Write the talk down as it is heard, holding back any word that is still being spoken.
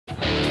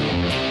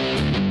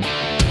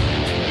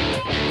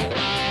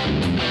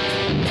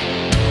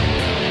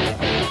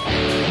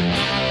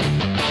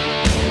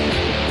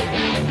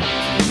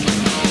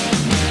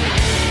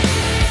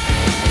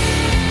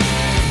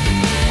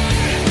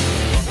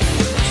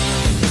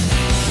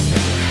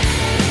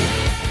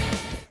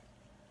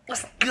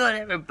good,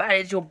 everybody?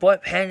 It's your boy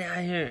Panda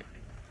out here.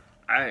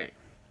 Alright.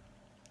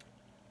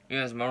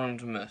 Yes, my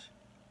room's a mess.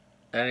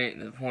 That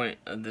ain't the point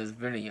of this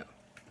video.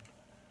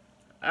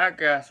 I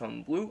got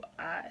some blue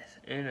ice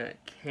in a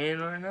can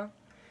right now.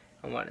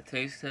 I'm about to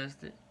taste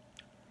test it.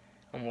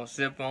 I'm gonna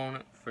sip on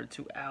it for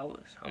 2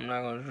 hours. I'm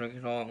not gonna drink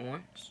it all at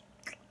once.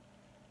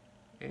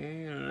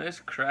 And let's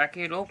crack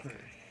it open.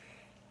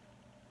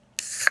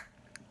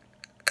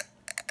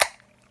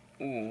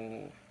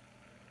 Ooh.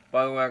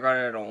 By the way, I got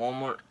it at a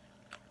Walmart.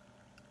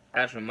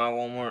 Actually, my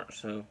Walmart,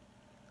 so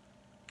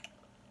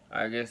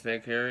I guess they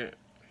carry it.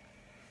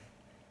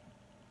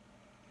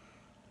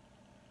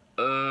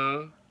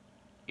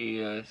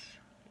 Yes.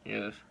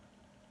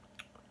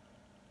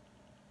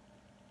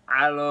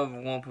 I love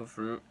Wumpa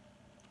fruit,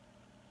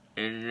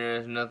 and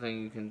there's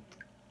nothing you can.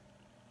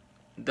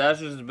 That's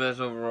just the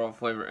best overall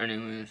flavor,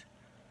 anyways.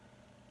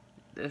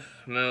 This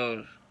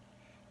smells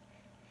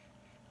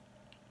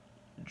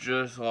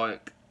just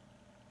like.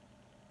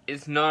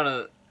 It's not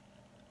a.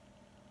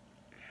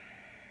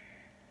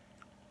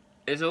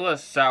 It's a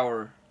less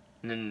sour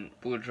than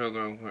blue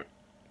sugar.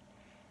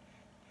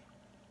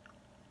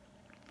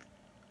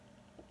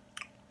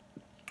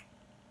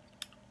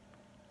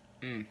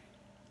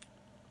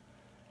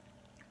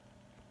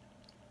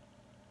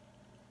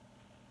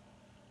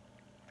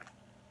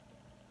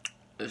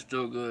 It's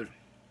still good.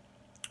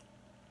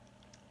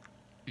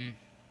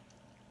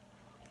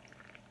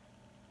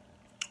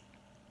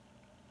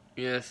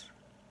 Yes.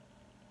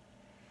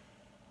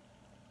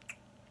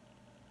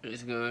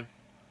 It's good.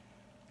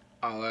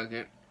 I like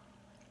it.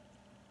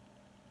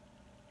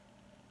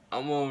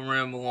 I'm gonna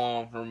ramble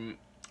on for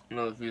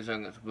another few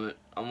seconds, but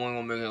I'm only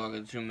gonna make it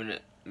like a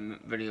 2-minute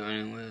video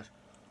anyways.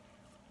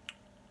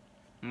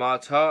 My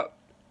top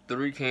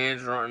 3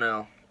 cans right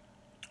now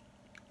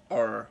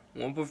are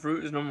Wumpa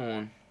fruit is number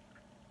 1,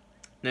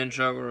 then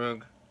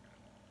Chugga,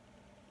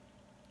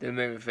 then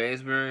maybe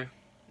Faceberry,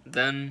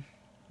 then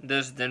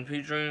this, then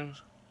Peach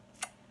Dreams.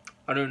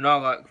 I do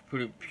not like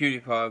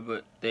PewDiePie,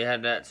 but they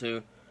had that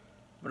too.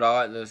 But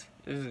I like this.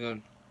 This is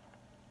good.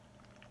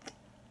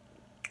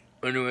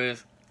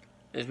 Anyways,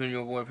 it's been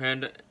your boy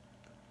Panda.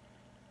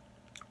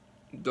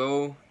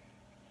 Go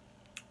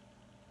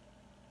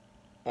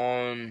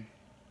on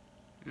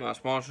my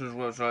sponsor's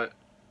website.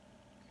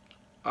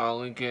 I'll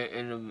link it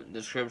in the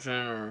description,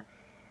 or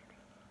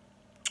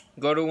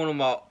go to one of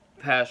my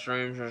past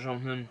streams or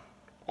something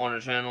on the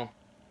channel.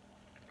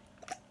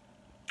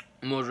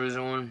 Most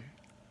recent one.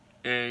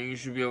 And you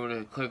should be able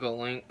to click a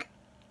link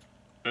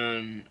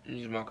and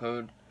use my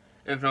code.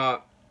 If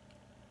not,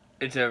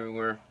 it's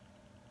everywhere.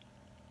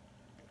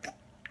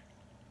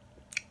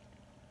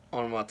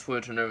 On my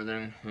Twitch and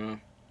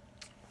everything.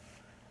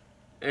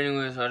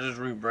 Anyways, I just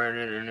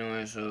rebranded it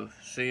anyway, so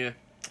see ya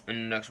in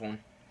the next one.